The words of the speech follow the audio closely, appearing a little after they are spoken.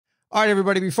All right,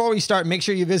 everybody, before we start, make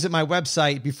sure you visit my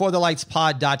website,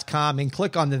 beforethelightspod.com, and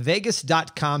click on the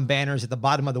vegas.com banners at the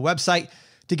bottom of the website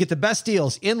to get the best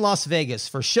deals in Las Vegas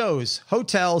for shows,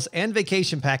 hotels, and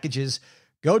vacation packages.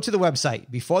 Go to the website,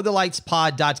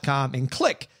 beforethelightspod.com, and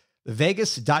click the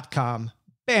vegas.com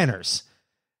banners.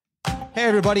 Hey,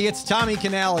 everybody, it's Tommy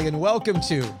Canale, and welcome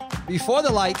to Before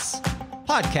the Lights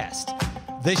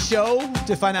Podcast, the show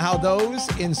to find out how those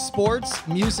in sports,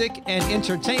 music, and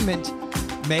entertainment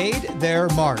made their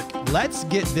mark. Let's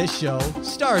get this show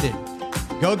started.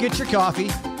 Go get your coffee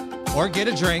or get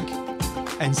a drink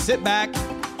and sit back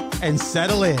and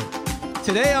settle in.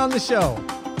 Today on the show,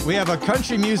 we have a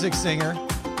country music singer.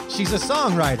 She's a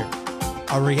songwriter,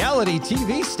 a reality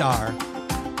TV star,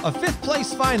 a 5th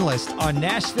place finalist on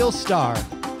Nashville Star.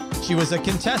 She was a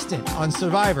contestant on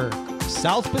Survivor,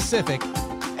 South Pacific,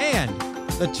 and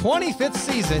the 25th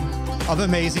season of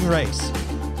Amazing Race.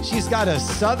 She's got a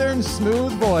southern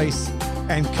smooth voice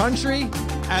and country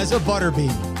as a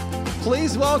butterbean.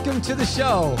 Please welcome to the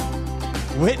show,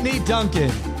 Whitney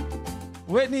Duncan.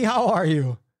 Whitney, how are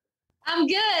you? I'm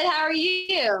good. How are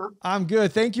you? I'm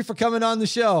good. Thank you for coming on the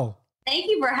show. Thank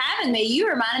you for having me. You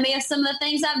reminded me of some of the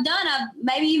things I've done I've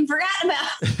maybe even forgotten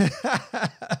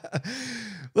about.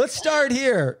 Let's start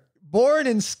here. Born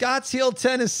in Scotts Hill,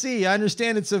 Tennessee. I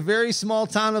understand it's a very small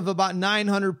town of about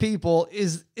 900 people.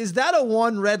 Is that a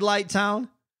one red light town?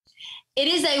 It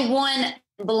is a one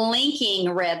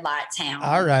blinking red light town.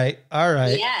 All right.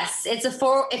 Yes, it's a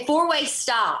four-way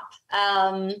stop.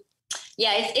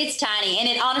 It's tiny, and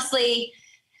it honestly,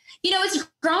 it's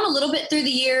grown a little bit through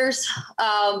the years.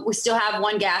 We still have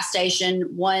one gas station,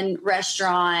 one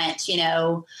restaurant, we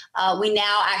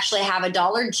now actually have a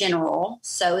Dollar General.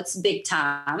 So it's big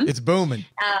time. It's booming.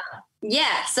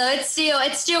 So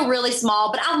it's still really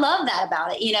small, but I love that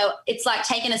about it. It's like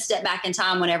taking a step back in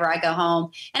time whenever I go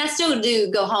home, and I still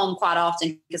do go home quite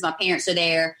often because my parents are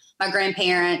there, my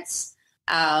grandparents.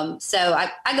 So I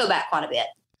go back quite a bit.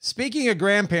 Speaking of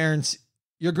grandparents,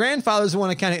 your grandfather's the one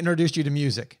that kind of introduced you to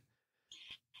music.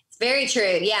 Very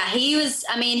true. Yeah, he was,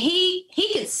 he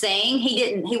could sing.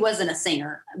 He wasn't a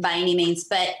singer by any means,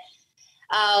 but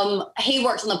he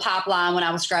worked on the pipeline when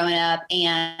I was growing up,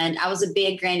 and I was a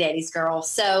big granddaddy's girl.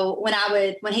 So when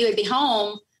he would be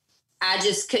home, I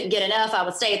just couldn't get enough. I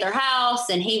would stay at their house,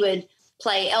 and he would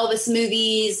play Elvis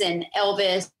movies and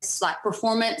Elvis like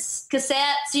performance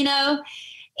cassettes, and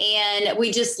I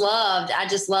just loved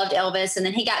Elvis. And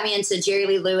then he got me into Jerry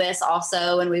Lee Lewis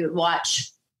also, and we would watch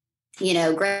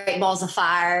Great Balls of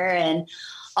Fire and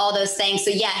all those things. So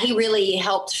yeah, he really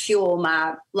helped fuel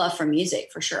my love for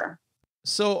music for sure.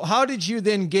 So how did you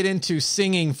then get into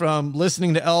singing from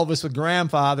listening to Elvis with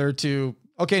grandfather to,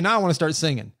 okay, now I want to start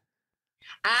singing?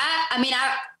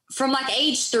 I from like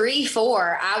age 3,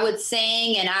 4, I would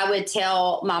sing, and I would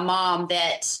tell my mom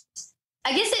that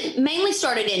I guess it mainly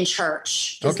started in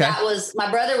church. Okay. That was,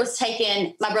 my brother's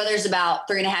about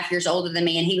 3.5 years older than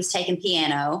me, and he was taking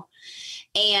piano.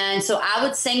 And so I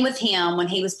would sing with him when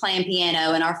he was playing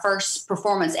piano. And our first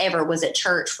performance ever was at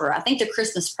church for, I think, the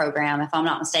Christmas program, if I'm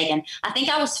not mistaken. I think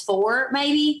I was 4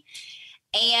 maybe.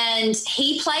 And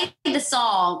he played the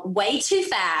song way too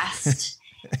fast.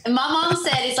 And my mom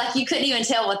said it's like you couldn't even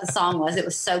tell what the song was. It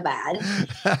was so bad.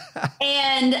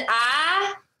 And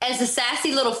I, as a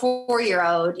sassy little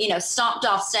 4-year-old, stomped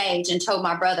off stage and told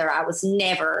my brother I was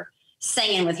never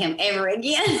singing with him ever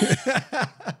again.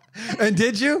 And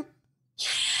did you?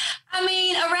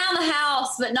 Around the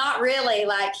house, but not really.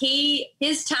 Like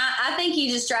I think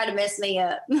he just tried to mess me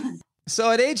up.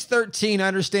 So at age 13, I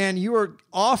understand you were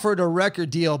offered a record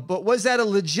deal, but was that a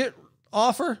legit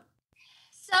offer?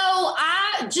 So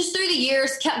I just through the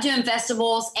years kept doing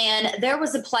festivals, and there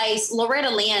was a place, Loretta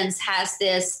Lynn's has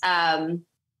this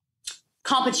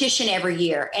competition every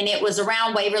year, and it was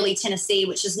around Waverly, Tennessee,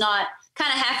 which is not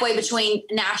kind of halfway between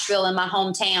Nashville and my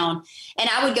hometown. And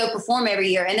I would go perform every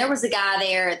year. And there was a guy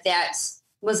there that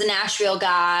was a Nashville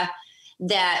guy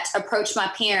that approached my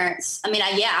parents. I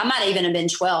might even have been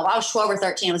 12. I was 12 or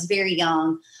 13. I was very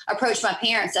young. Approached my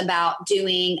parents about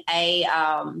doing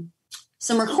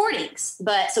some recordings.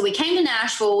 But so we came to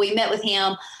Nashville. We met with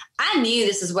him. I knew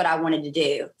this is what I wanted to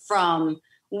do from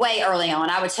way early on.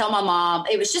 I would tell my mom.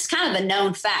 It was just kind of a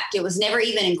known fact. It was never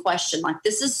even in question. Like,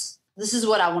 this is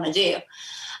what I want to do.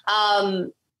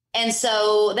 And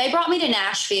so they brought me to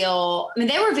Nashville.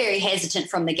 They were very hesitant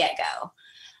from the get-go.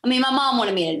 My mom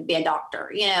wanted me to be a doctor,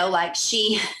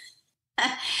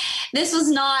 this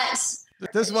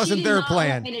wasn't their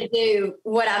plan. Want me to do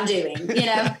what I'm doing,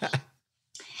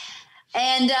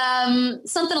 and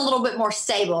something a little bit more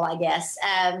stable, I guess.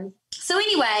 So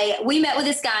anyway, we met with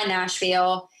this guy in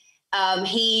Nashville,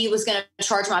 he was going to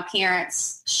charge my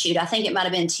parents, I think it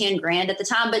might've been 10 grand at the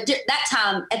time, but at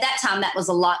that time, that was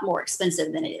a lot more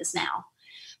expensive than it is now.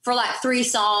 For like 3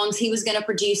 songs, he was going to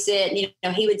produce it.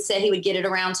 And, he said he would get it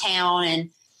around town.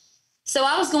 And so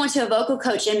I was going to a vocal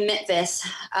coach in Memphis.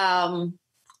 And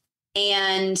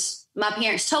my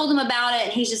parents told him about it.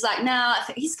 And he's just like, no,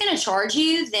 if he's going to charge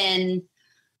you, then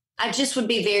I just would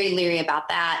be very leery about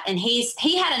that. And he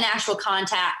had a Nashville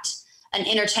contact, an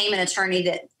entertainment attorney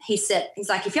that he's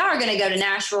like, if y'all are going to go to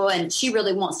Nashville and she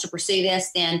really wants to pursue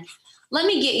this, then let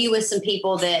me get you with some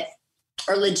people that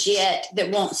are legit,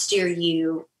 that won't steer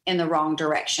you in the wrong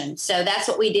direction. So that's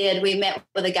what we did. We met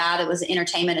with a guy that was an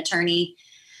entertainment attorney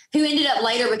who ended up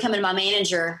later becoming my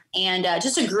manager, and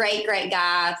just a great, great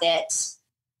guy that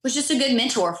was just a good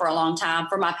mentor for a long time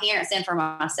for my parents and for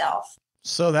myself.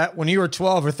 So that when you were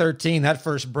 12 or 13, that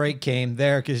first break came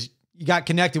there because you got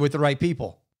connected with the right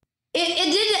people.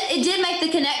 It did make the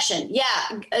connection.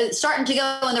 Yeah. Starting to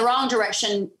go in the wrong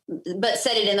direction, but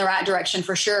set it in the right direction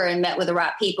for sure, and met with the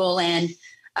right people. And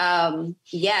I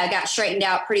got straightened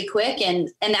out pretty quick. And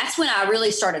that's when I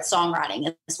really started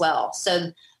songwriting as well.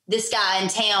 So this guy in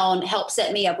town helped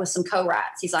set me up with some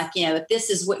co-writes. He's like, if this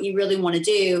is what you really want to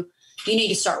do, you need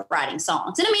to start writing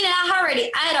songs. And I mean,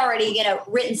 I had already,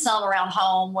 written some around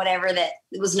home, whatever, that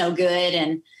was no good,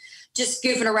 and just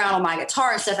goofing around on my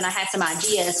guitar and stuff. And I had some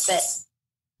ideas, but.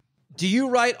 Do you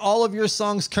write all of your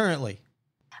songs currently?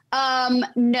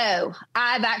 No,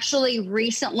 I've actually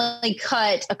recently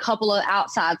cut a couple of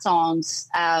outside songs,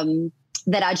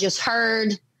 that I just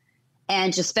heard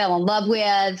and just fell in love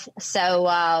with. So,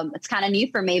 it's kind of new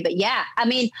for me, but yeah, I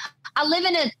mean, I live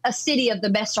in a city of the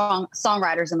best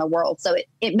songwriters in the world. So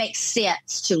it makes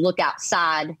sense to look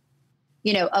outside,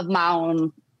 of my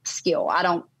own skill. I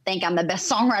don't think I'm the best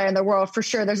songwriter in the world for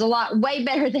sure. There's a lot way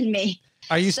better than me.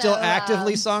 Are you still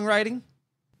actively songwriting?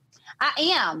 I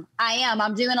am.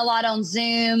 I'm doing a lot on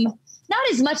Zoom, not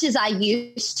as much as I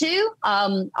used to,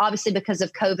 obviously because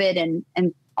of COVID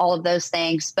and all of those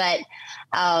things. But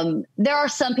there are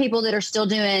some people that are still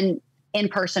doing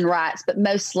in-person writes, but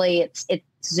mostly it's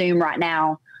Zoom right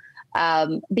now.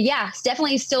 But yeah, it's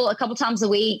definitely still a couple times a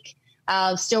week,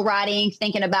 still writing,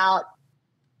 thinking about,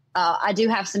 I do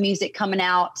have some music coming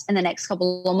out in the next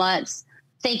couple of months,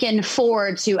 thinking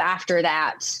forward to after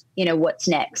that, what's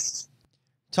next.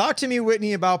 Talk to me,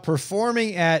 Whitney, about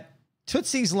performing at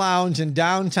Tootsie's Lounge in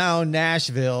downtown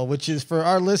Nashville, which is, for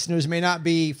our listeners may not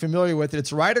be familiar with it,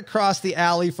 it's right across the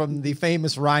alley from the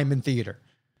famous Ryman Theater.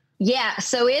 Yeah.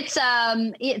 So it's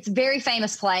a very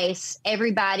famous place.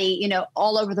 Everybody,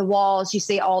 all over the walls, you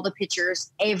see all the pictures.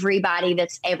 Everybody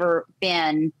that's ever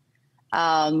been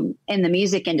in the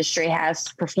music industry has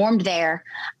performed there.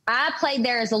 I played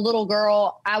there as a little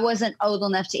girl. I wasn't old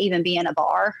enough to even be in a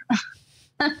bar.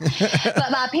 But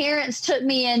my parents took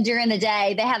me in during the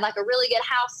day. They had like a really good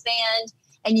house band,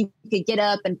 and you could get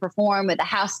up and perform with a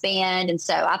house band. And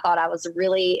so I thought I was a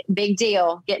really big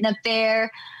deal getting up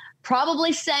there,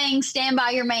 probably sang Stand By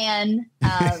Your Man,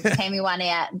 Tammy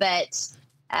Wynette. But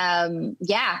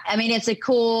yeah, I mean, it's a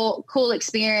cool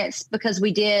experience because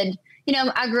we did,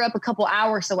 I grew up a couple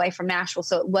hours away from Nashville,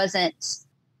 so it wasn't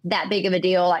that big of a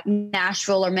deal. Like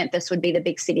Nashville or Memphis would be the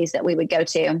big cities that we would go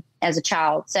to as a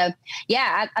child. So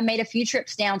yeah, I made a few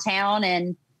trips downtown,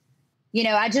 and,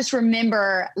 I just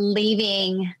remember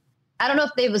leaving. I don't know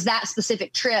if it was that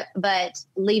specific trip, but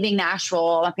leaving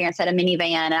Nashville, my parents had a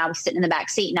minivan, and I was sitting in the back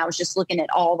seat, and I was just looking at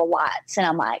all the lights, and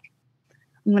I'm like,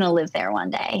 I'm going to live there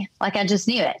one day. Like, I just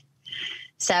knew it.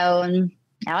 So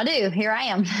now I do. Here I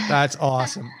am. That's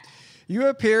awesome. You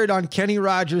appeared on Kenny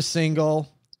Rogers' single,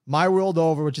 My World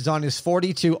Over, which is on his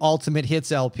 42 Ultimate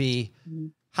Hits LP. Mm-hmm.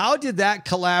 How did that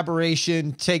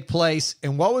collaboration take place,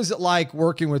 and what was it like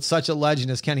working with such a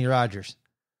legend as Kenny Rogers?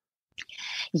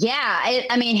 Yeah,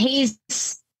 I mean, he's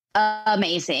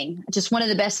amazing. Just one of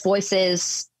the best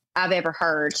voices I've ever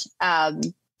heard. That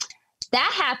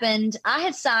happened. I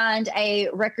had signed a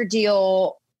record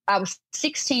deal. I was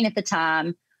 16 at the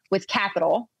time with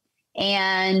Capitol,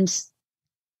 and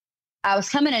I was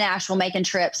coming to Nashville, making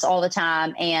trips all the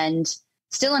time, and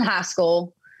still in high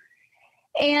school.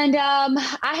 And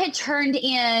I had turned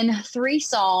in 3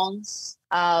 songs.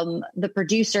 The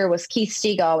producer was Keith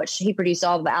Stegall, which he produced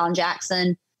all of Alan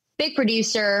Jackson, big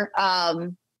producer. I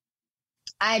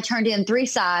had turned in 3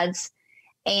 sides,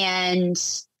 and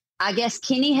I guess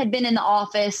Kenny had been in the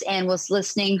office and was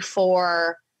listening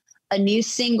for a new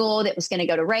single that was going to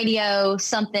go to radio,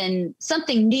 something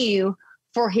new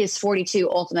for his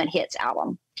 42 Ultimate Hits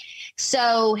album.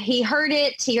 So he heard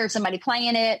it, he heard somebody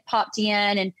playing it, popped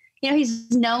in, and, he's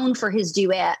known for his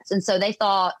duets. And so they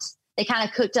thought they kind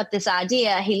of cooked up this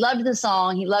idea. He loved the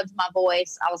song. He loved my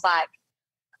voice. I was like,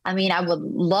 I mean, I would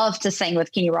love to sing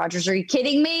with Kenny Rogers. Are you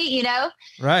kidding me? You know,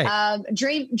 right.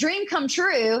 Dream come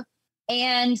true.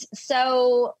 And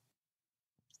so,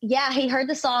 yeah, he heard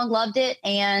the song, loved it.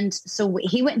 And so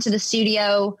he went into the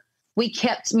studio. We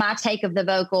kept my take of the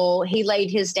vocal. He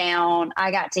laid his down. I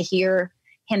got to hear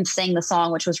him sing the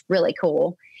song, which was really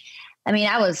cool. I mean,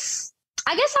 I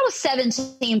guess I was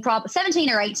 17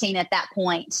 or 18 at that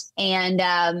point. And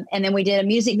then we did a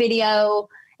music video,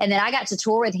 and then I got to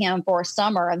tour with him for a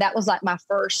summer. And that was like I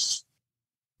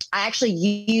actually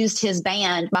used his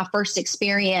band, my first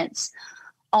experience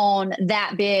on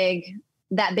that big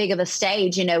of a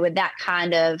stage, you know, with that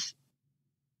kind of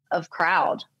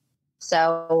crowd.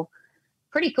 So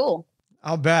pretty cool.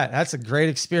 I'll bet. That's a great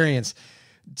experience.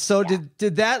 So Yeah.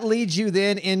 did that lead you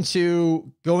then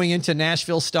into going into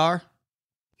Nashville Star?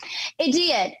 It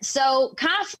did. So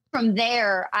kind of from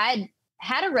there, I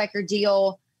had a record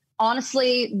deal.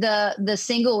 Honestly, the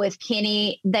single with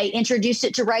Kenny, they introduced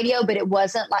it to radio, but it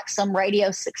wasn't like some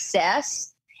radio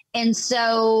success. And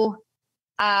so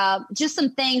just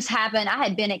some things happened. I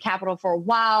had been at Capitol for a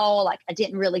while. Like I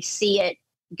didn't really see it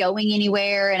going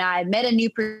anywhere. And I met a new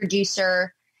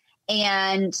producer,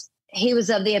 and he was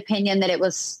of the opinion that it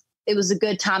was a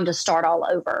good time to start all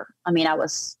over. I mean, I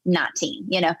was 19,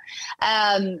 you know?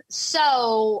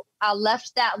 So I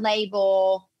left that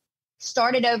label,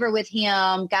 started over with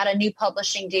him, got a new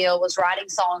publishing deal, was writing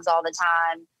songs all the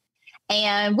time.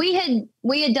 And we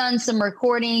had done some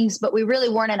recordings, but we really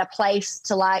weren't in a place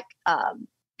to like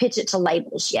pitch it to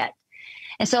labels yet.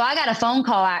 And so I got a phone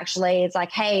call, actually. It's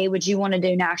like, hey, would you want to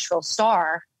do Nashville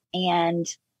Star? And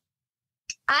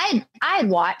I had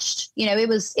watched, you know, it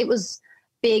was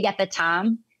big at the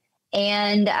time.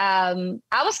 And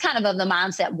I was kind of the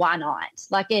mindset, why not?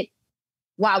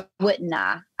 Why wouldn't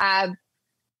I?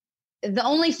 The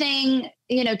only thing,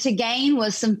 you know, to gain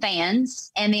was some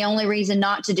fans. And the only reason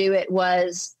not to do it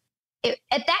was at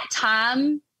that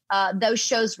time, those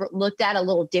shows were looked at a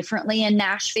little differently in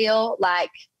Nashville. Like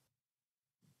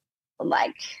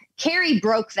Carrie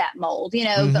broke that mold, you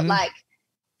know, but like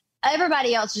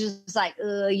everybody else was just like,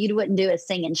 you wouldn't do a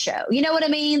singing show. You know what I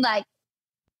mean? Like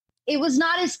it was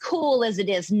not as cool as it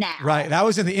is now. Right. That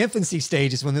was in the infancy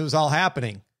stages when it was all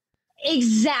happening.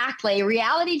 Exactly.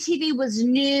 Reality TV was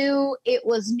new. It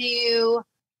was new.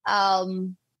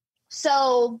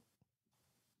 So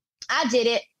I did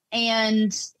it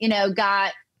and, you know,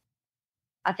 got,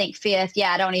 I think 5th.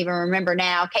 Yeah. I don't even remember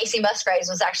now. Casey Musgraves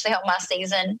was actually on my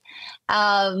season.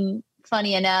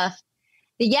 Funny enough.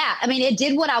 But yeah, I mean, it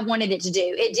did what I wanted it to do.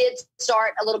 It did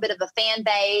start a little bit of a fan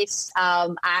base.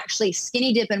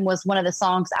 Skinny Dippin' was one of the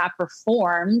songs I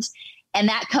performed, and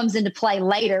that comes into play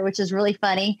later, which is really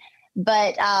funny.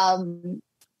 But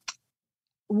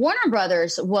Warner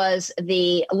Brothers was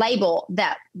the label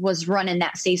that was running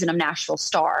that season of Nashville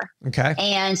Star. Okay.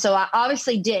 And so I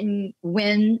obviously didn't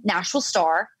win Nashville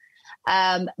Star.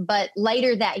 But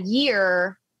later that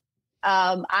year,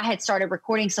 I had started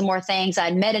recording some more things.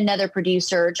 I'd met another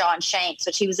producer, John Shanks,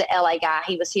 which he was an LA guy.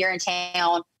 He was here in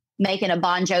town making a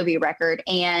Bon Jovi record.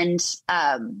 And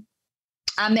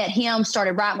I met him,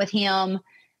 started writing with him.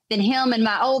 Then him and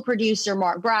my old producer,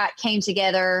 Mark Bright, came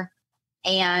together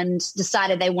and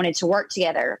decided they wanted to work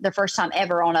together the first time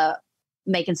ever on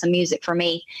making some music for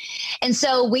me. And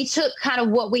so we took kind of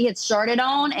what we had started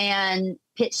on and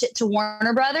pitched it to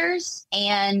Warner Brothers.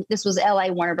 And this was LA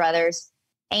Warner Brothers.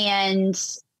 And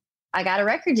I got a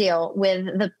record deal with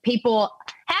the people.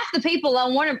 Half the people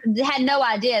on Warner had no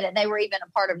idea that they were even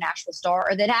a part of Nashville Star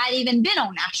or that I'd even been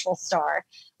on Nashville Star,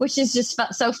 which is just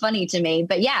so funny to me.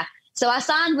 But yeah, so I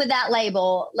signed with that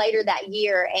label later that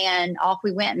year, and off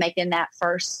we went making that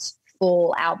first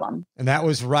full album. And that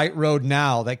was Right Road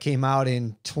Now, that came out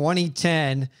in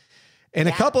 2010. And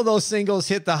a couple of those singles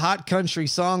hit the Hot Country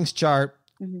Songs chart.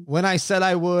 When I Said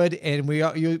I Would, and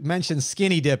you mentioned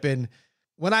Skinny Dippin'.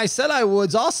 When I Said I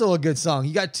Would's also a good song.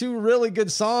 You got 2 really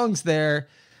good songs there.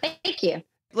 Thank you.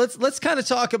 Let's kind of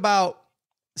talk about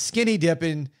Skinny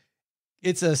Dippin'.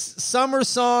 It's a summer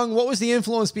song. What was the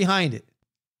influence behind it?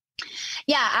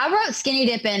 Yeah, I wrote Skinny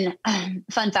Dippin'.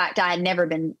 Fun fact, I had never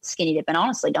been skinny dipping.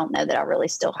 Honestly, don't know that I really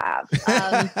still have.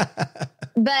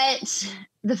 But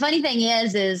the funny thing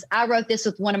is I wrote this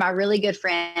with one of my really good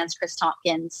friends, Chris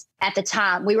Tompkins. At the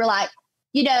time, we were like,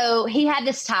 you know, he had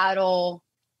this title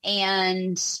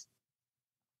and,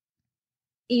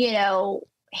 you know,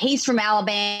 he's from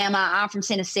Alabama. I'm from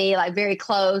Tennessee, like very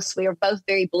close. We were both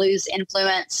very blues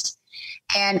influenced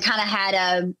and kind of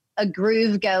had a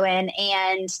groove going.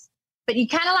 And but you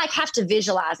kind of like have to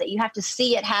visualize it. You have to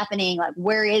see it happening. Like,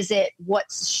 where is it?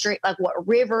 What's the street? Like, what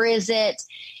river is it?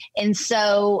 And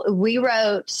so we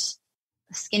wrote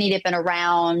Skinny Dippin'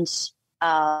 around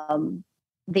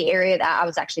the area that I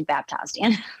was actually baptized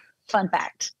in. Fun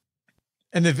fact.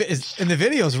 And the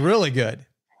video is really good.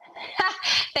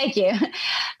 Thank you.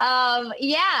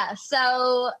 Yeah.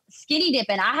 So Skinny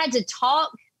Dippin', I had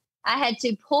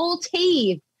to pull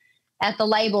teeth at the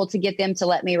label to get them to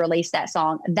let me release that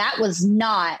song. That was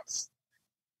not,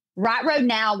 Right Road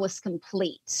Now was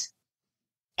complete.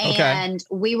 And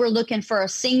we were looking for a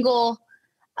single.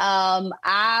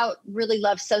 I really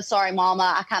loved So Sorry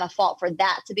Mama. I kind of fought for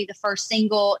that to be the first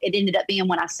single. It ended up being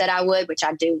When I Said I Would, which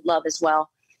I do love as well.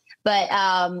 But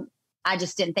I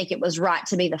just didn't think it was right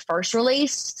to be the first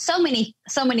release. So many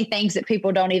things that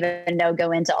people don't even know go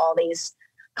into all these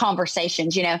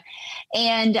conversations, you know?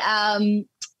 And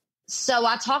so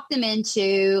I talked them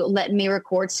into letting me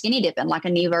record Skinny Dippin', like a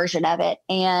new version of it.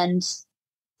 And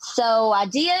so I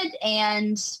did,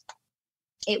 and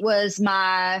it was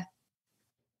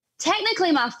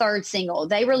technically my third single.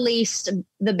 They released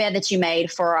The Bed That You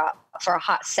Made for a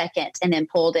hot second and then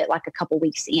pulled it like a couple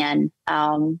weeks in.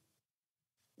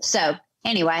 So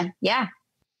anyway, yeah.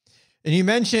 And you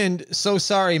mentioned So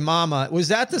Sorry Mama. Was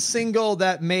that the single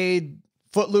that made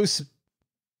Footloose?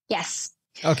 Yes.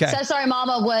 Okay. So Sorry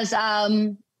Mama was,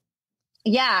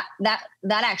 yeah, that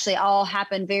actually all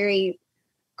happened very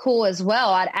cool as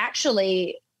well. I'd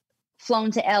actually flown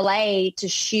to LA to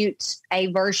shoot a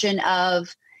version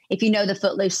of, if you know the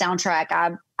Footloose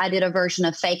soundtrack, I did a version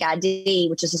of Fake ID,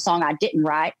 which is a song I didn't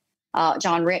write. Big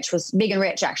and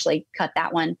Rich actually cut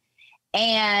that one.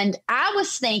 And I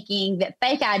was thinking that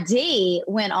Fake ID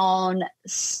went on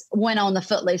the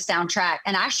Footloose soundtrack,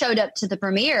 and I showed up to the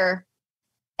premiere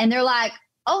and they're like,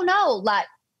 "Oh no, like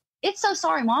it's So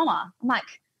Sorry Mama." I'm like,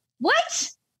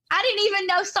 "What? I didn't even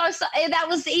know that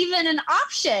was even an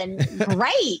option."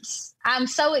 Great. I'm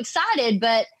so excited,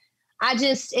 but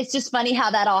it's just funny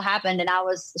how that all happened. And I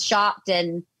was shocked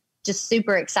and just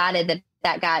super excited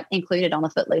that got included on the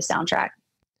Footloose soundtrack.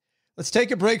 Let's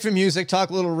take a break from music, talk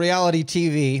a little reality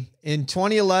TV. In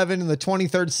 2011, in the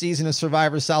 23rd season of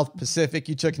Survivor South Pacific,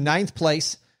 you took 9th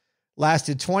place,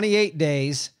 lasted 28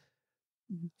 days.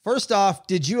 First off,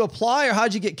 did you apply or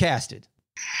how'd you get casted?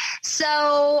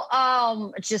 So,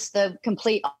 just the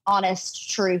complete honest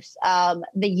truth.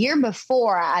 The year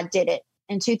before I did it,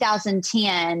 in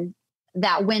 2010,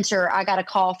 that winter, I got a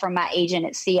call from my agent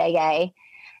at CAA,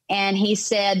 and he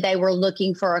said they were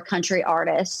looking for a country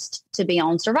artist to be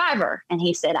on Survivor. And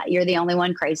he said, "You're the only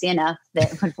one crazy enough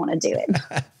that would want to do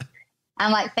it."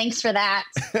 I'm like, "Thanks for that."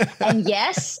 And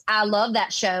yes, I love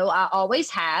that show. I always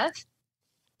have.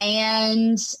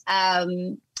 And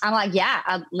I'm like,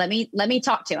 "Yeah, let me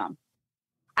talk to him."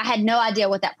 I had no idea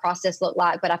what that process looked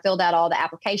like, but I filled out all the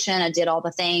application. I did all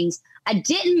the things. I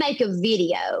didn't make a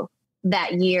video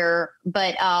that year,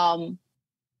 but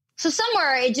so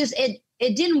somewhere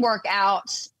it didn't work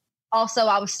out. Also,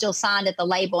 I was still signed at the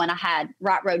label, and I had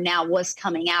Right Road Now was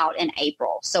coming out in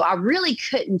April. So I really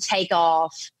couldn't take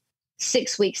off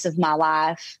 6 weeks of my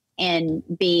life and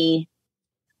be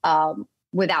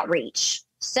without reach.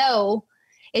 So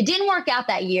it didn't work out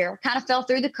that year, kind of fell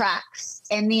through the cracks.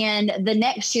 And then the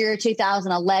next year,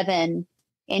 2011,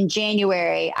 in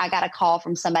January, I got a call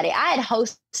from somebody. I had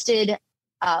hosted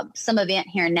some event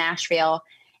here in Nashville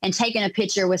and taken a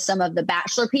picture with some of the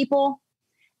Bachelor people.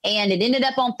 And it ended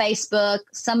up on Facebook.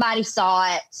 Somebody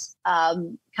saw it,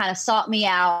 kind of sought me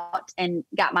out and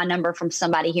got my number from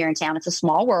somebody here in town. It's a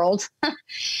small world.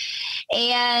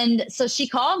 And so she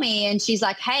called me and she's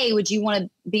like, "Hey, would you want to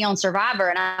be on Survivor?"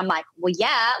 And I'm like, "Well,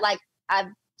 yeah, like I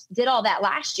did all that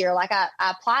last year. Like I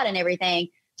applied and everything."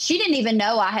 She didn't even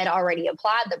know I had already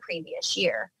applied the previous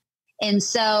year. And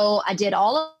so I did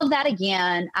all of that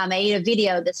again. I made a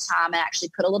video this time and actually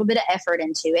put a little bit of effort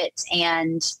into it.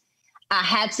 And I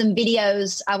had some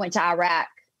videos. I went to Iraq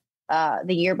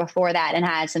the year before that, and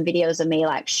I had some videos of me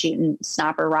like shooting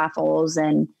sniper rifles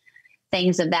and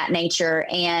things of that nature.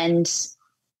 And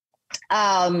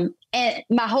my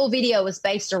whole video was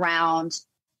based around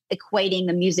equating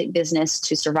the music business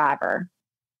to Survivor.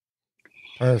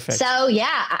 Perfect. So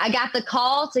yeah, I got the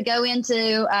call to go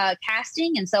into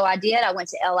casting. And so I did. I went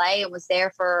to LA and was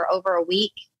there for over a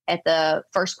week at the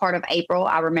first part of April.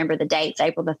 I remember the dates,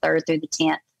 April the 3rd through the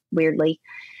 10th, weirdly,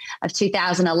 of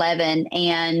 2011.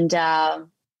 And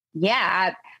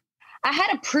yeah, I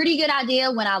had a pretty good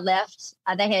idea when I left.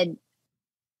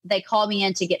 They called me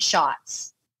in to get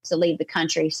shots to leave the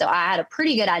country. So I had a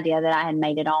pretty good idea that I had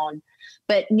made it on.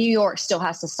 But New York still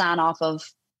has to sign off of,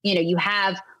 you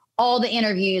have all the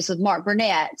interviews with Mark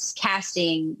Burnett's,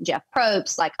 casting Jeff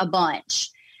Probst, like a bunch.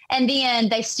 And then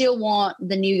they still want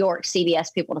the New York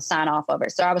CBS people to sign off over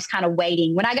it. So I was kind of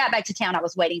waiting. When I got back to town, I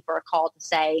was waiting for a call to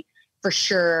say, for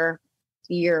sure,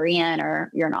 you're in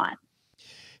or you're not.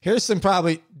 Here's some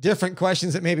probably different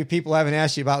questions that maybe people haven't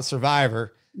asked you about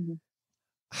Survivor. Mm-hmm.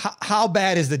 How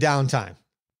bad is the downtime?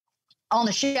 On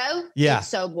the show? Yeah. It's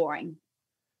so boring.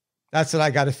 That's what I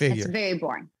got to figure. It's very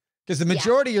boring. Because the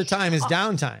majority of your time is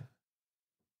downtime.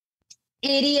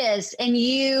 It is. And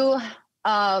you,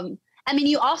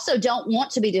 you also don't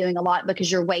want to be doing a lot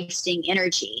because you're wasting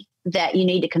energy that you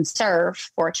need to conserve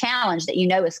for a challenge that you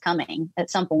know is coming at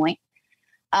some point.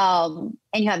 And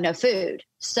you have no food.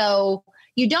 So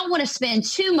you don't want to spend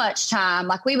too much time.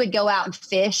 Like we would go out and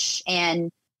fish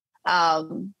and,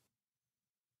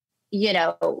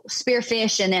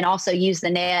 spearfish and then also use the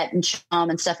net and chum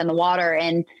and stuff in the water.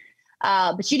 And,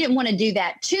 but you didn't want to do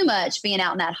that too much being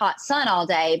out in that hot sun all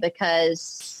day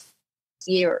because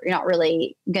you're not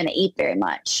really going to eat very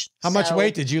much. How much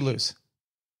weight did you lose?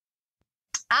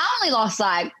 I only lost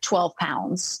like 12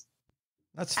 pounds.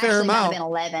 That's a fair amount. Might have been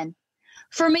 11.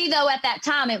 For me though, at that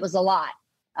time, it was a lot.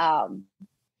 I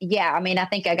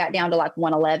think I got down to like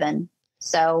 111.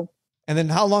 So. And then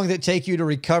how long did it take you to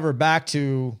recover back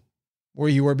to where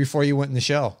you were before you went in the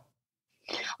show?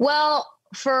 Well,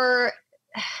 so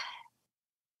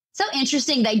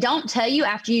interesting. They don't tell you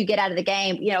after you get out of the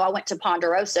game. I went to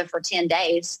Ponderosa for 10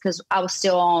 days because I was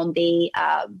still on the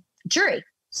jury.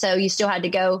 So you still had to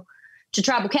go to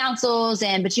tribal councils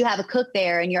but you have a cook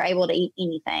there and you're able to eat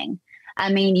anything.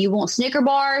 I mean, you want Snicker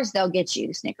bars, they'll get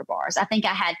you Snicker bars. I think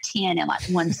I had 10 in like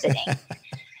one sitting.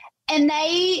 And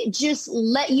they just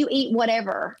let you eat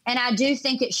whatever. And I do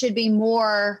think it should be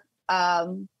more,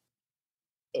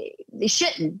 it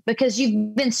shouldn't, because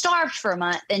you've been starved for a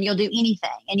month and you'll do anything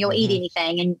and you'll eat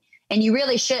anything. And you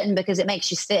really shouldn't because it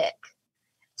makes you sick.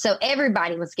 So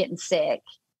everybody was getting sick.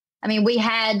 I mean,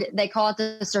 they call it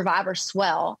the Survivor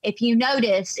Swell. If you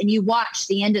notice and you watch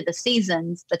the end of the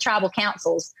seasons, the tribal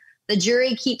councils, the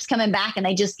jury keeps coming back and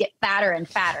they just get fatter and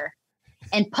fatter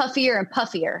and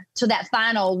puffier to that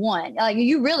final one. Like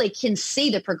you really can see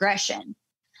the progression.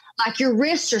 Like your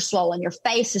wrists are swollen, your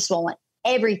face is swollen,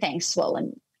 everything's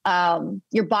swollen.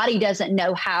 Your body doesn't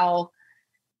know how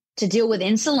to deal with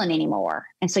insulin anymore.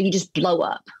 And so you just blow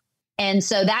up. And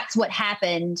so that's what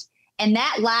happened. And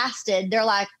that lasted, they're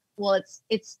like, well,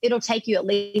 it'll take you at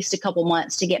least a couple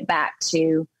months to get back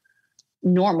to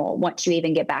normal once you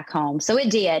even get back home. So it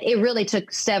did. It really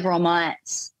took several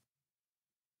months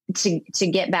to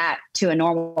get back to a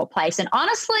normal place. And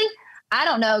honestly, I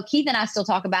don't know. Keith and I still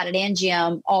talk about it in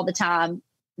gym all the time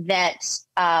that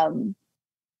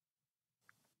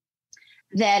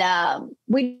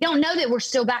we don't know that we're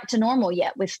still back to normal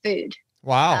yet with food.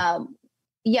 Wow.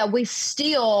 We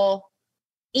still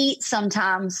eat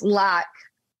sometimes like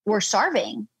we're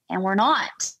starving and we're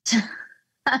not.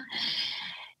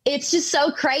 It's just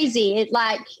so crazy. It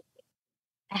like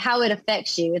how it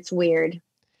affects you. It's weird.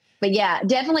 But yeah,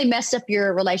 definitely messed up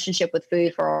your relationship with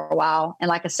food for a while. And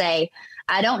like I say,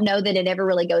 I don't know that it ever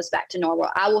really goes back to normal.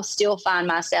 I will still find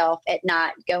myself at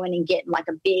night going and getting like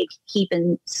a big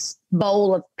heaping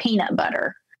bowl of peanut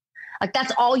butter. Like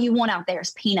that's all you want out there is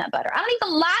peanut butter. I don't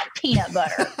even like peanut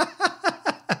butter.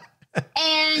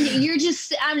 And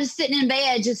I'm just sitting in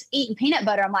bed, just eating peanut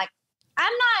butter. I'm like,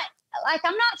 I'm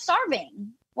not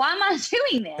starving. Why am I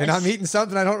doing this? And I'm eating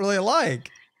something I don't really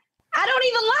like. I don't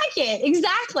even like it.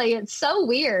 Exactly. It's so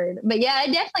weird. But yeah,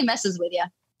 it definitely messes with you.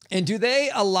 And do they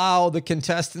allow the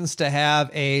contestants to have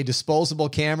a disposable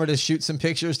camera to shoot some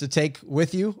pictures to take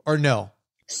with you or no?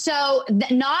 So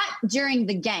not during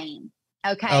the game.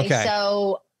 Okay.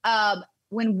 So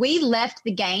when we left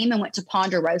the game and went to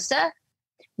Ponderosa,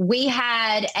 we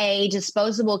had a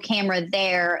disposable camera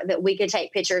there that we could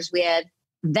take pictures with.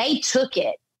 They took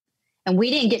it and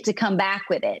we didn't get to come back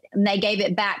with it. And they gave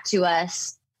it back to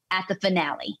us at the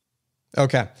finale.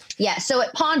 Okay. Yeah. So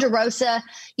at Ponderosa,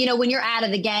 when you're out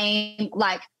of the game,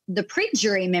 like the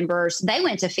pre-jury members, they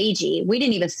went to Fiji. We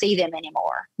didn't even see them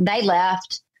anymore. They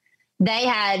left. They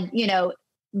had,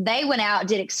 they went out,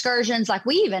 did excursions. Like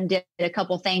we even did a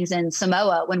couple things in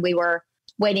Samoa when we were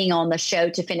waiting on the show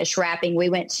to finish wrapping. We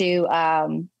went to,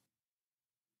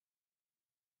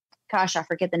 gosh, I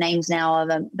forget the names now of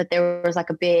them, but there was like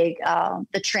a big,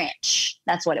 the trench.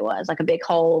 That's what it was, like a big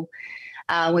hole.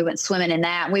 We went swimming in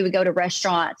that. We would go to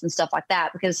restaurants and stuff like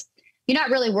that because you're not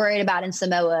really worried about in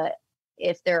Samoa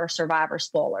if there are Survivor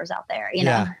spoilers out there,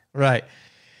 Yeah, right.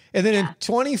 And then in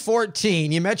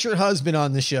 2014, you met your husband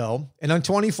on the show. And in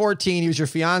 2014, he was your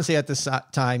fiance at the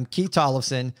time, Keith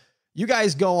Tollefson. You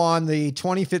guys go on the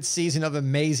 25th season of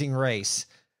Amazing Race.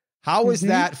 How was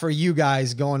that for you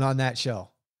guys going on that show?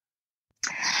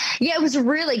 Yeah, it was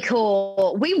really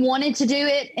cool. We wanted to do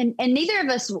it, and neither of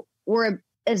us were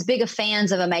as big of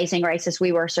fans of Amazing Race as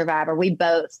we were Survivor. We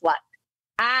both, like,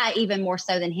 I even more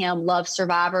so than him, love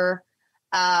Survivor.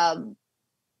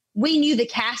 We knew the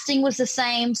casting was the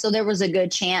same, so there was a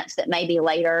good chance that maybe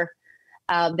later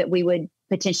that we would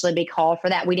potentially be called for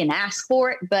that. We didn't ask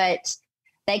for it, but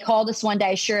they called us one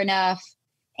day, sure enough.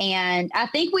 And I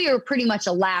think we were pretty much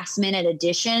a last minute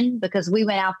addition because we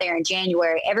went out there in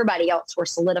January. Everybody else were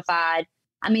solidified.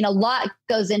 I mean, a lot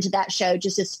goes into that show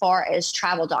just as far as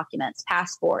travel documents,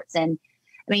 passports, and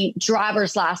I mean,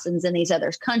 driver's license in these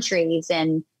other countries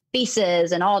and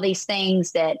visas and all these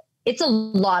things that it's a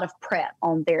lot of prep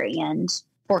on their end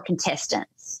for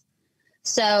contestants.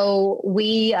 So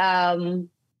we, and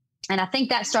I think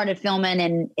that started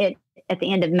filming at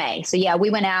the end of May. So yeah, we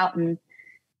went out and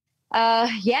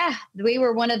we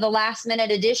were one of the last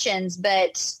minute additions,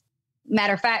 but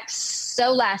matter of fact,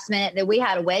 so last minute that we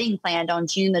had a wedding planned on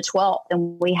June the 12th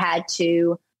and we had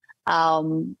to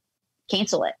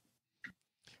cancel it.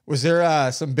 Was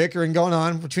there some bickering going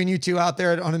on between you two out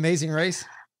there on Amazing Race?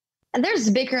 There's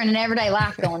bickering and everyday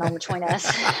laugh going on between us.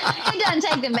 It doesn't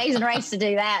take the Amazing Race to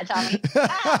do that, Tommy.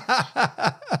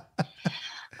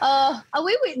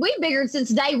 We biggered since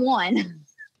day one.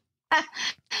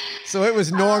 So it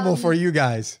was normal for you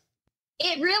guys.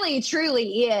 It really,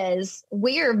 truly is.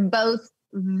 We are both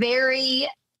very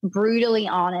brutally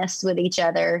honest with each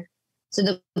other to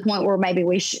the point where maybe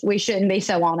we shouldn't be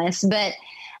so honest. But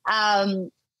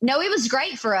no, it was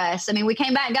great for us. I mean, we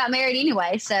came back and got married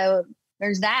anyway. So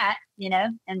there's that,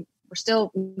 and we're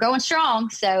still going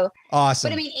strong. So awesome.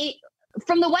 But I mean,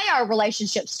 from the way our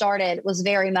relationship started was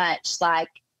very much like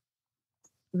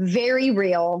very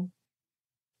real.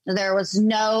 There was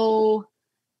no,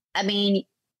 I mean,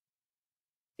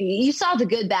 you saw the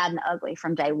good, bad, and the ugly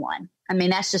from day one. I mean,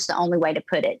 that's just the only way to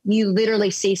put it. You literally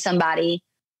see somebody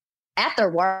at their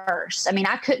worst. I mean,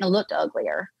 I couldn't have looked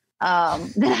uglier than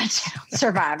I did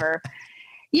Survivor,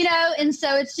 and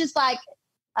so it's just like,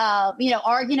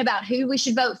 arguing about who we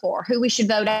should vote for, who we should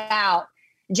vote out,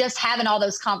 just having all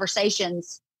those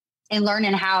conversations and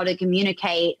learning how to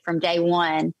communicate from day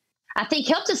one, I think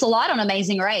helped us a lot on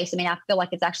Amazing Race. I mean, I feel like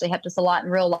it's actually helped us a lot in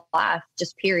real life,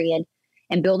 just period,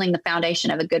 and building the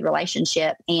foundation of a good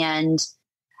relationship. And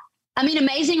I mean,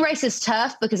 Amazing Race is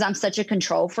tough because I'm such a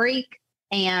control freak.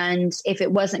 And if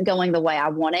it wasn't going the way I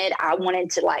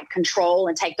wanted to like control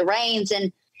and take the reins,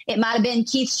 and it might've been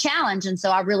Keith's challenge. And so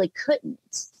I really couldn't.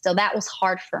 So that was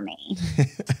hard for me.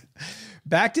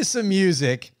 Back to some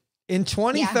music. In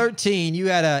 2013, you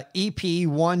had a EP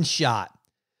One Shot.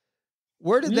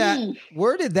 Where did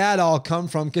that all come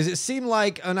from? Because it seemed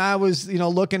like, and I was,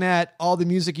 looking at all the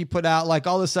music you put out, like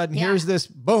all of a sudden, here's this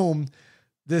boom,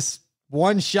 this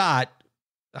one shot.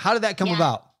 How did that come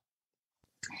about?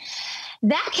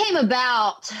 That came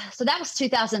about. So that was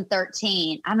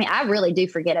 2013. I mean, I really do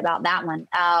forget about that one.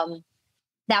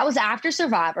 That was after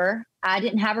Survivor. I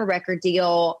didn't have a record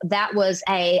deal. That was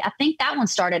I think that one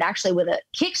started actually with a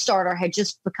Kickstarter had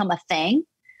just become a thing.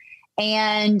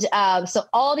 And so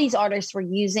all these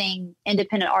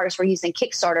independent artists were using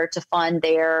Kickstarter to fund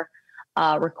their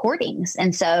recordings.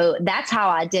 And so that's how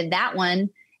I did that one.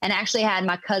 And actually had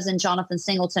my cousin, Jonathan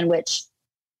Singleton, which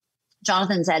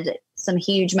Jonathan's had some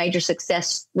huge major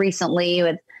success recently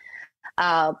with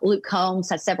Luke Combs,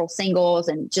 had several singles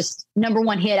and just number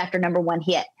one hit after number one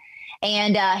hit.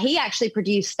 And he actually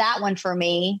produced that one for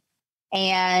me.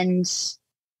 And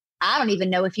I don't even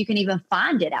know if you can even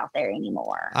find it out there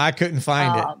anymore. I couldn't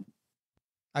find it.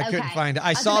 I couldn't find it.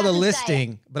 I saw the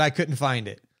listing, but I couldn't find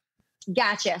it.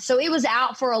 Gotcha. So it was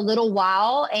out for a little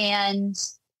while. And,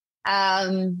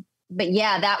 but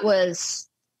yeah, it was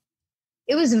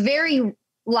very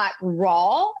like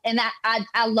raw. And that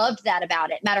I loved that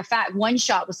about it. Matter of fact, One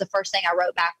Shot was the first thing I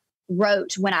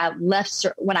wrote when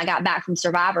I got back from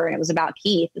Survivor, and it was about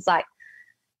Keith. It's like,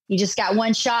 you just got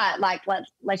one shot. Like,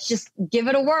 let's just give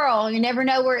it a whirl. You never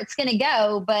know where it's going to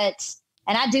go.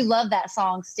 And I do love that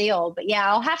song still, but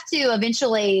yeah, I'll have to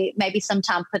eventually maybe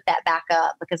sometime put that back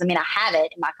up because I mean, I have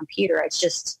it in my computer. It's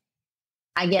just,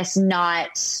 I guess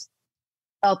not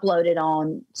uploaded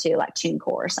on to like TuneCore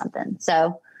or something.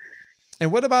 So.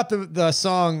 And what about the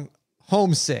song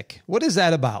Homesick? What is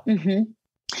that about? Mm-hmm.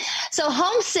 So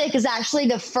Homesick is actually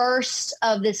the first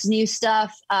of this new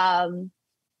stuff.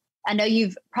 I know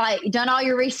you've probably done all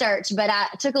your research, but I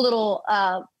took a little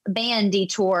band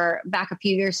detour back a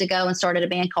few years ago and started a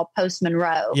band called Post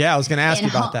Monroe. Yeah, I was going to ask you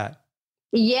about that.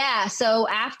 Yeah. So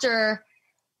after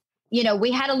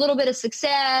we had a little bit of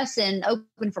success and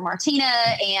opened for Martina,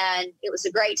 and it was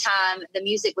a great time. The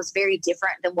music was very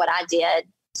different than what I did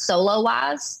solo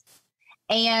wise.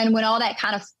 And when all that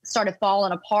kind of started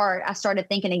falling apart, I started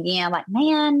thinking again, like,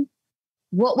 man,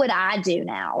 what would I do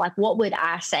now? Like, what would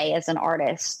I say as an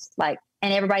artist? Like,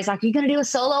 and everybody's like, are you going to do a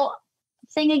solo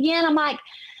thing again? I'm like,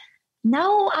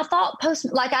 no, I thought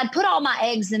I'd put all my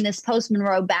eggs in this Post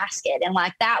Monroe basket, and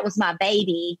like, that was my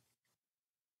baby.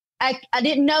 I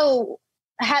didn't know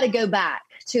how to go back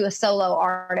to a solo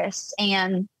artist.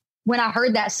 And when I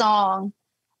heard that song,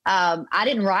 I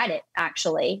didn't write it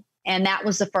actually. And that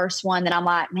was the first one that I'm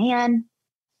like, man,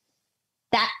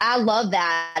 that I love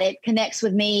that. It connects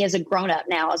with me as a grown up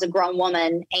now, as a grown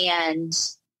woman. And,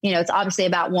 it's obviously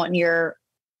about wanting your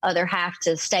other half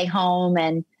to stay home,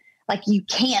 and like, you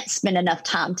can't spend enough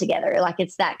time together. Like,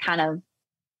 it's that kind of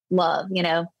love, you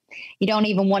don't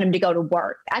even want him to go to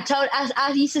work.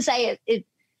 I used to say it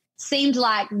seemed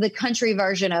like the country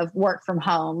version of Work From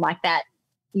Home, like that,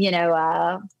 Fifth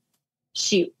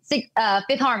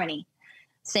Harmony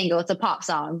single. It's a pop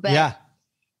song, but yeah,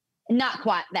 not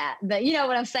quite that, but you know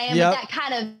what I'm saying? Yep. But that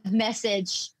kind of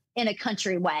message in a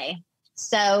country way.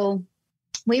 So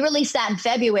we released that in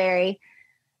February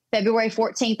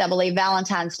 14th, I believe,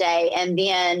 Valentine's Day. And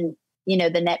then,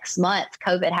 the next month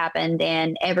COVID happened,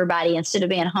 and everybody, instead of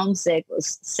being homesick,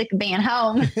 was sick of being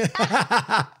home.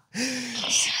 Bad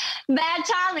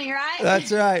timing, right?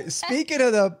 That's right. Speaking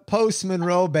of the Post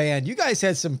Monroe band, you guys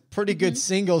had some pretty good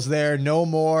singles there. No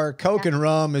More, Coke and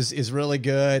Rum is really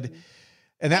good.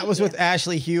 And that was with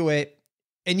Ashley Hewitt.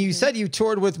 And you said you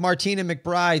toured with Martina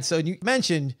McBride. So you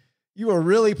mentioned you were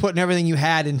really putting everything you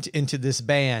had into this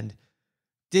band.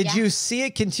 Did you see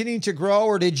it continue to grow,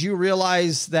 or did you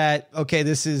realize that, okay,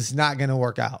 this is not going to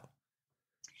work out?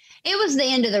 It was the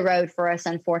end of the road for us,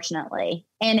 unfortunately.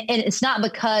 And it's not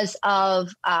because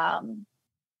of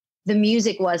the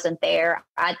music wasn't there.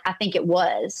 I think it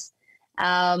was.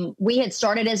 We had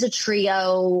started as a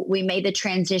trio. We made the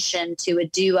transition to a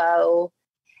duo.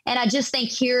 And I just think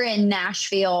here in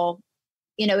Nashville,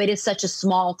 it is such a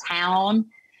small town.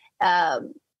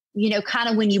 Kind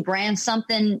of when you brand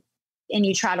something and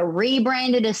you try to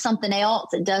rebrand it as something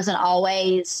else, it doesn't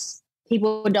always,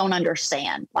 people don't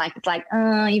understand. Like, it's like,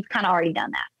 you've kind of already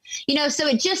done that, so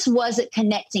it just wasn't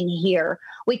connecting here.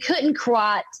 We couldn't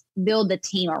quite build the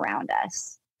team around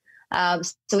us.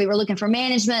 So we were looking for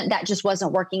management. That just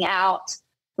wasn't working out.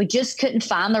 We just couldn't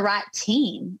find the right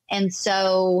team. And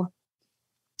so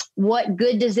what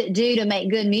good does it do to make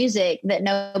good music that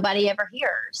nobody ever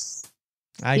hears?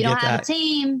 If you don't have a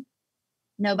team,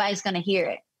 nobody's going to hear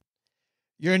it.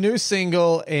 Your new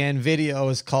single and video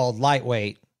is called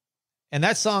Lightweight, and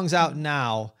that song's out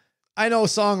now. I know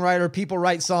Songwriter, people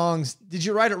write songs. Did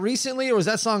you write it recently, or was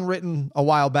that song written a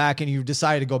while back and you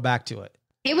decided to go back to it?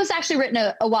 It was actually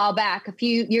written a while back, a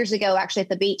few years ago, actually at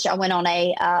the beach. I went on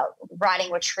a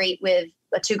writing retreat with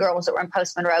the two girls that were in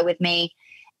Post Monroe with me,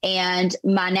 and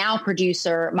my now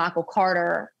producer, Michael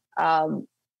Carter.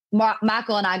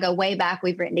 Michael and I go way back.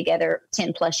 We've written together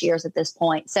 10 plus years at this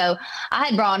point. So I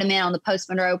had brought him in on the Post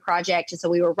Monroe project. And so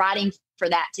we were writing for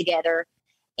that together.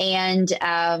 And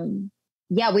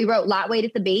we wrote Lightweight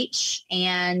at the beach,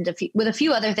 and with a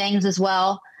few other things as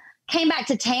well. Came back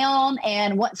to town,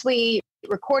 and once we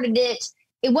recorded it,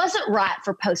 it wasn't right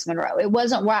for Post Monroe. It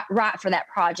wasn't right for that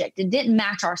project. It didn't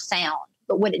match our sound.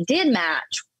 But what it did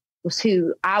match was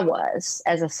who I was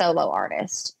as a solo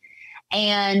artist.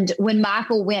 And when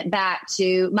Michael went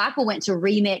to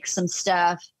remix some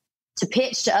stuff to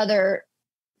pitch to other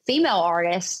female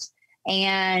artists.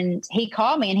 And he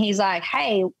called me and he's like,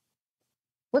 hey,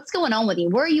 what's going on with you?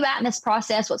 Where are you at in this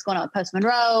process? What's going on with Post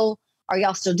Monroe? Are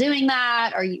y'all still doing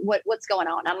that? What's going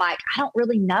on? I'm like, I don't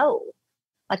really know.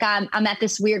 Like, I'm at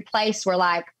this weird place where,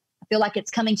 like, I feel like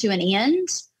it's coming to an end,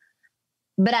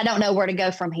 but I don't know where to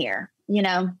go from here,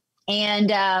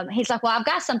 And he's like, well, I've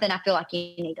got something I feel like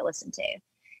you need to listen to.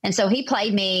 And so he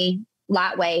played me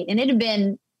Lightweight, and it had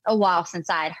been a while since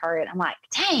I had heard it. I'm like,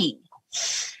 dang,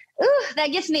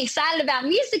 that gets me excited about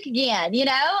music again.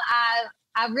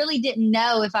 I really didn't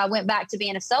know if I went back to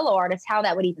being a solo artist, how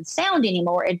that would even sound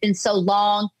anymore. It'd been so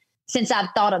long since I've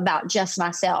thought about just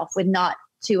myself with not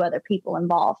two other people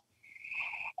involved.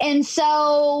 And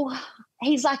so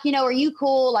he's like, are you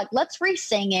cool? Like, let's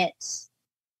re-sing it.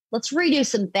 Let's redo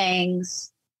some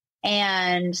things.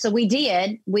 And so we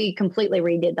did. We completely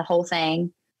redid the whole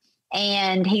thing.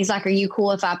 And he's like, are you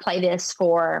cool if I play this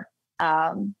for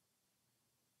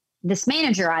this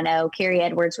manager I know, Carrie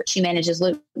Edwards, which she manages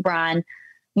Luke Bryan.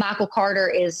 Michael Carter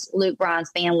is Luke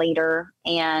Bryan's band leader,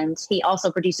 and he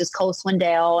also produces Cole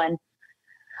Swindell. And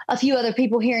a few other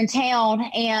people here in town,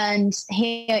 and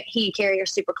he and Carrie are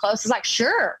super close. It's like,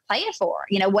 sure, play it for her.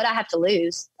 You know, what I have to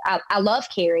lose? I love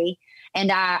Carrie,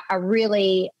 and I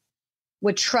really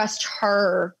would trust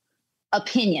her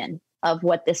opinion of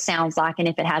what this sounds like and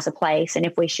if it has a place and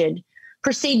if we should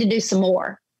proceed to do some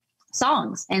more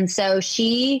songs. And so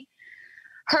she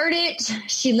heard it.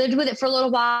 She lived with it for a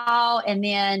little while, and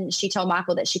then she told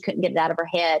Michael that she couldn't get it out of her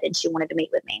head and she wanted to meet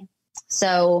with me.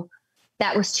 So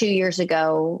that was 2 years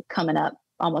ago, coming up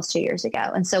almost 2 years ago.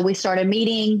 And so we started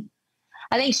meeting.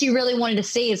 I think she really wanted to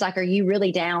see, is like, are you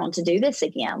really down to do this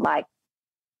again? Like,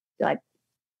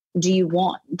 do you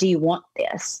want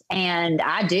this? And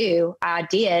I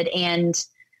did. And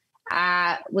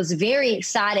I was very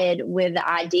excited with the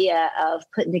idea of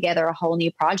putting together a whole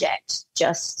new project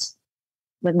just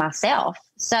with myself.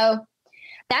 So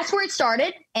that's where it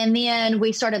started. And then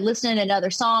we started listening to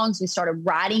other songs. We started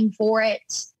writing for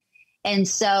it. And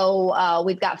so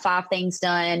we've got 5 things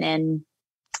done, and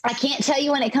I can't tell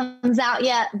you when it comes out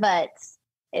yet, but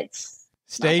it's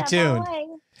stay tuned.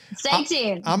 Stay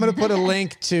tuned. I'm going to put a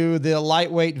link to the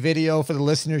lightweight video for the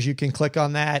listeners. You can click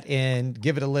on that and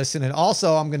give it a listen. And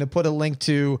also I'm going to put a link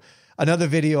to another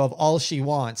video of All She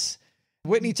Wants.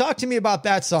 Whitney, talk to me about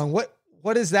that song. What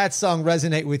does that song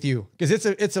resonate with you? Because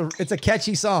it's a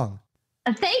catchy song.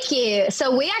 Thank you.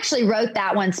 So we actually wrote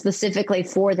that one specifically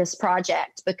for this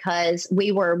project because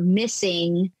we were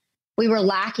lacking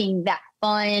that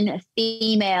fun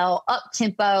female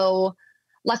up-tempo,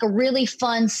 like a really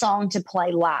fun song to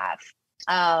play live.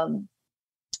 And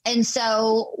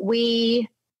so we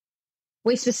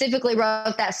specifically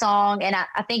wrote that song. And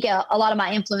I think a lot of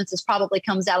my influences probably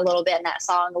comes out a little bit in that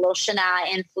song, a little Shania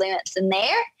influence in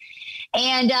there.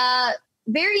 And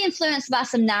very influenced by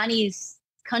some 90s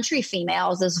country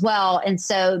females as well. And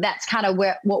so that's kind of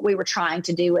what we were trying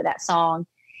to do with that song.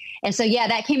 And so, yeah,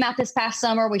 that came out this past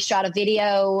summer. We shot a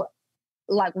video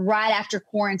like right after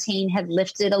quarantine had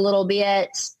lifted a little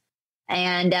bit.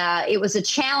 And it was a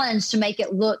challenge to make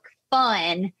it look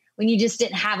fun when you just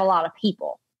didn't have a lot of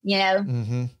people, you know?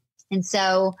 Mm-hmm. And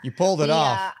so you pulled it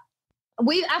off. I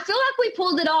feel like we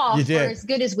pulled it off for as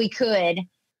good as we could.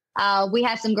 We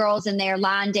had some girls in there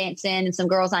line dancing and some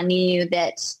girls I knew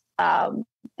that,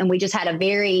 and we just had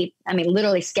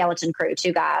literally skeleton crew,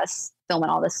 2 guys filming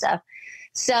all this stuff.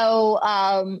 So,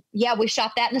 we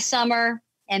shot that in the summer,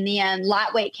 and then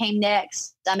Lightweight came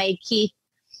next. I made Keith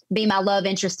be my love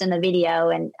interest in the video,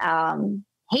 and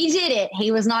he did it.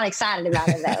 He was not excited about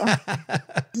it though.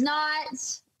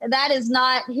 That is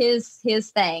not his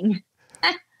thing.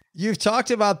 You've talked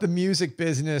about the music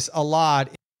business a lot.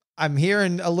 I'm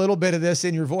hearing a little bit of this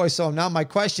in your voice. So now my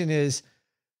question is,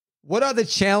 what are the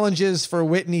challenges for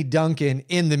Whitney Duncan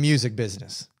in the music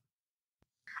business?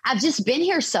 I've just been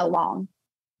here so long,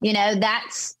 you know,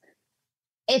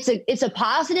 it's a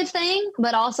positive thing,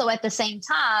 but also at the same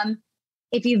time,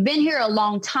 if you've been here a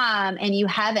long time and you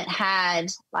haven't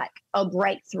had like a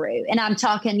breakthrough, and I'm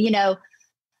talking, you know,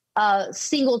 a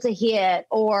single to hit,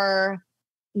 or,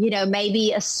 you know,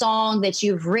 maybe a song that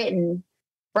you've written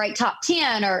break top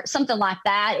 10 or something like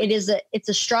that. It's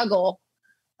a struggle.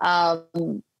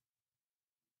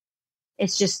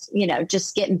 It's just, you know,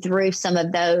 just getting through some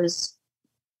of those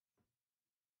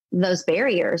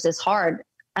barriers is hard.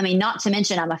 I mean, not to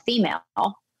mention I'm a female.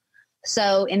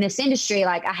 So in this industry,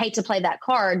 like, I hate to play that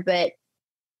card, but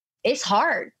it's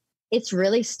hard. It's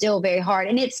really still very hard,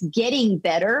 and it's getting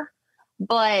better.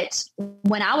 But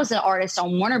when I was an artist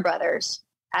on Warner Brothers,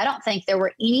 I don't think there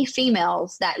were any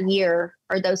females that year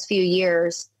or those few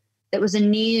years that was a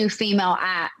new female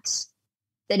act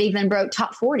that even broke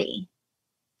top 40.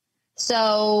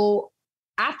 So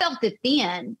I felt it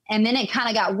then, and then it kind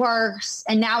of got worse,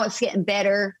 and now it's getting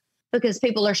better because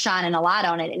people are shining a light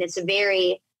on it. And it's a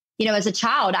very, you know, as a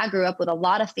child, I grew up with a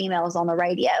lot of females on the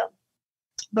radio,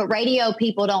 but radio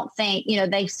people don't think, you know,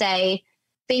 they say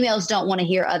females don't want to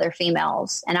hear other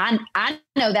females. And I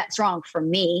know that's wrong for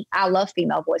me. I love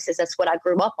female voices. That's what I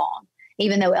grew up on.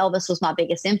 Even though Elvis was my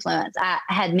biggest influence, I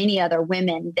had many other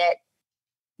women that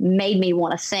made me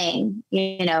want to sing,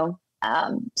 you know.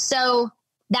 So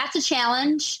that's a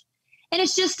challenge. And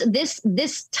it's just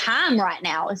this time right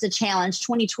now is a challenge.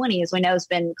 2020, as we know, has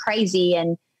been crazy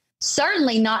and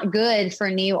certainly not good for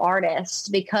new artists,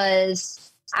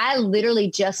 because I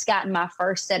literally just gotten my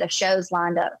first set of shows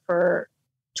lined up for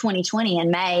 2020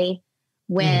 in May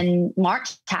when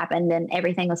March happened and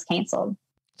everything was canceled.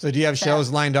 So do you have shows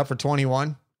lined up for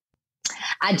 21?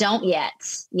 I don't yet.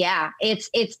 Yeah. It's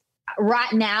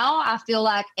right now, I feel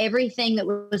like everything that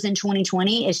was in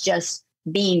 2020 is just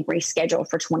being rescheduled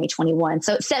for 2021.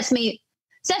 So it sets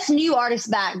new artists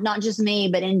back, not just me,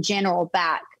 but in general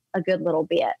back a good little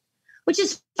bit, which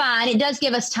is fine. It does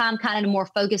give us time kind of to more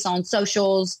focus on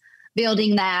socials,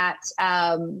 building that.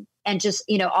 And just,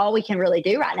 all we can really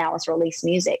do right now is release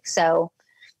music. So,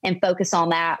 and focus on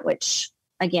that, which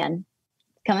again,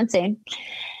 coming soon.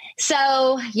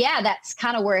 So yeah, that's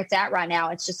kind of where it's at right now.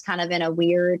 It's just kind of in a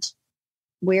weird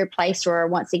place where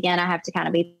once again, I have to kind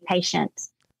of be patient.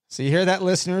 So you hear that,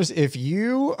 listeners? If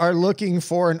you are looking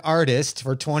for an artist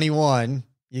for 21,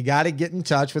 you got to get in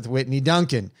touch with Whitney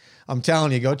Duncan. I'm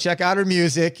telling you, go check out her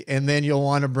music, and then you'll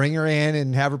want to bring her in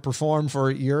and have her perform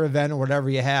for your event or whatever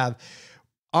you have.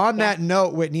 On that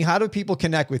note, Whitney, how do people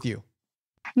connect with you?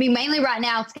 I mean, mainly right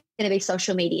now, it's going to be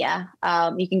social media.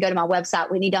 You can go to my website,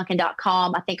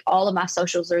 whitneyduncan.com. I think all of my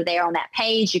socials are there on that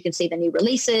page. You can see the new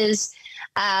releases.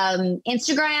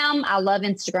 Instagram, I love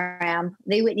Instagram.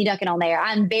 The Whitney Duncan on there.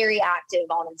 I'm very active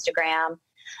on Instagram.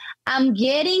 I'm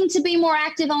getting to be more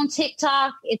active on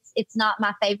TikTok. It's not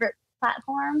my favorite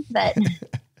platform, but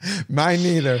mine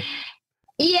neither.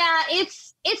 Yeah,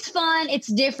 it's fun. It's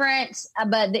different,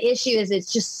 but the issue is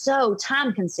it's just so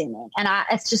time consuming, and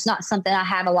it's just not something I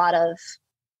have a lot of.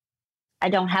 I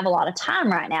don't have a lot of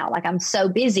time right now. Like, I'm so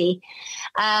busy.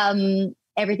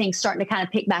 Everything's starting to kind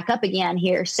of pick back up again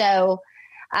here. So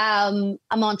I'm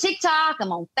on TikTok.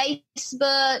 I'm on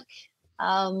Facebook,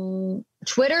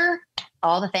 Twitter,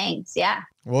 all the things. Yeah.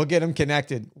 We'll get them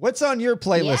connected. What's on your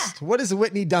playlist? Yeah. What does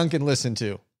Whitney Duncan listen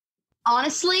to?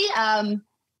 Honestly,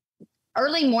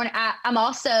 early morning. I'm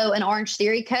also an Orange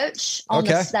Theory coach.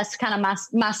 That's kind of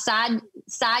my side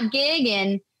gig,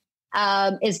 and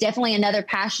is definitely another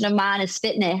passion of mine is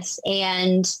fitness.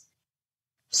 And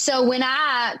so when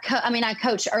I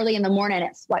coach early in the morning,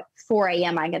 it's like 4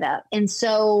 a.m. I get up. And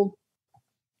so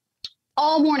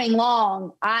all morning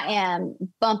long, I am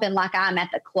bumping like I'm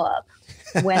at the club.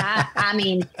 When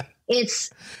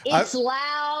it's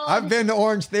loud. I've been to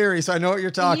Orange Theory, so I know what you're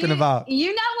talking about. You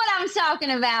know what I'm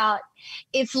talking about.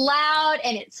 It's loud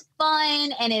and it's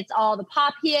fun and it's all the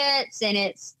pop hits, and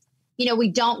it's, we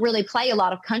don't really play a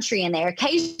lot of country in there.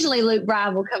 Occasionally Luke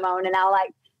Bryan will come on and I'll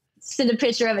send a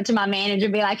picture of it to my manager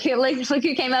and be like, here, look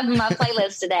who came up in my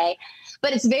playlist today.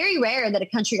 But it's very rare that a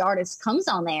country artist comes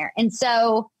on there. And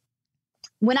so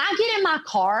when I get in my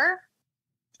car,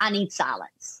 I need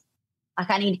silence.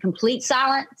 I need complete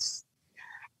silence.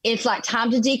 It's like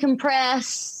time to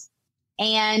decompress.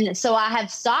 And so I have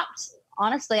stopped.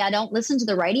 Honestly, I don't listen to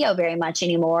the radio very much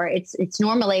anymore. It's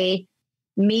normally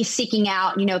me seeking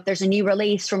out, if there's a new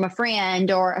release from a friend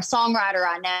or a songwriter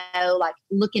I know,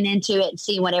 looking into it and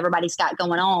seeing what everybody's got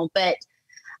going on. But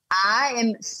I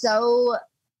am so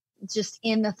just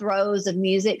in the throes of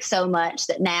music so much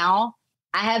that now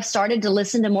I have started to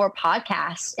listen to more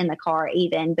podcasts in the car,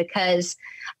 even because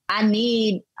I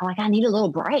need a little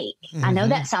break. Mm-hmm. I know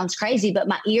that sounds crazy, but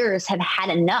my ears have had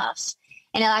enough.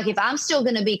 And if I'm still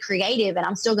going to be creative and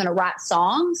I'm still going to write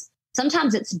songs,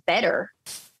 sometimes it's better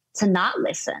to not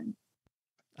listen.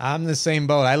 I'm the same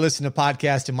boat. I listen to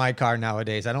podcasts in my car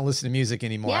nowadays. I don't listen to music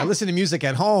anymore. Yeah. I listen to music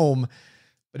at home,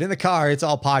 but in the car, it's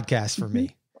all podcasts for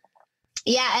me.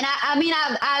 Yeah. And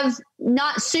I've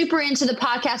not super into the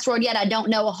podcast world yet. I don't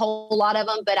know a whole lot of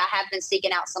them, but I have been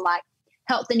seeking out some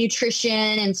health and nutrition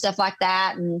and stuff like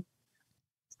that. And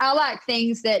I like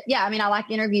things that, I like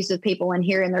interviews with people and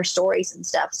hearing their stories and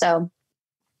stuff. So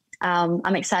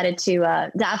I'm excited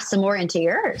to dive some more into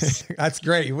yours. That's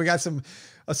great. We got some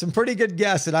pretty good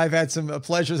guests that I've had some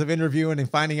pleasures of interviewing and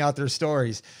finding out their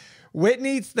stories.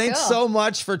 Whitney, thanks so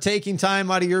much for taking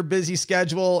time out of your busy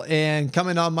schedule and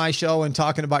coming on my show and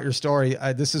talking about your story.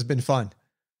 This has been fun.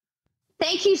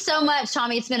 Thank you so much,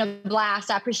 Tommy. It's been a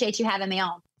blast. I appreciate you having me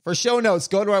on. For show notes,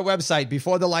 go to our website,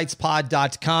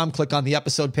 beforethelightspod.com, click on the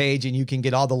episode page, and you can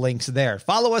get all the links there.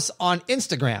 Follow us on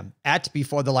Instagram at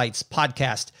Before the Lights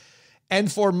Podcast.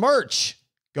 And for merch,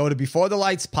 go to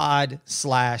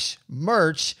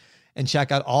beforethelightspod/merch and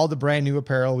check out all the brand new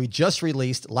apparel we just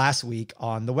released last week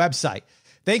on the website.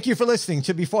 Thank you for listening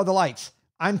to Before the Lights.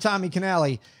 I'm Tommy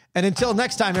Canale. And until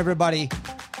next time, everybody,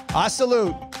 a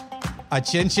salute, a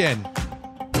chin chin.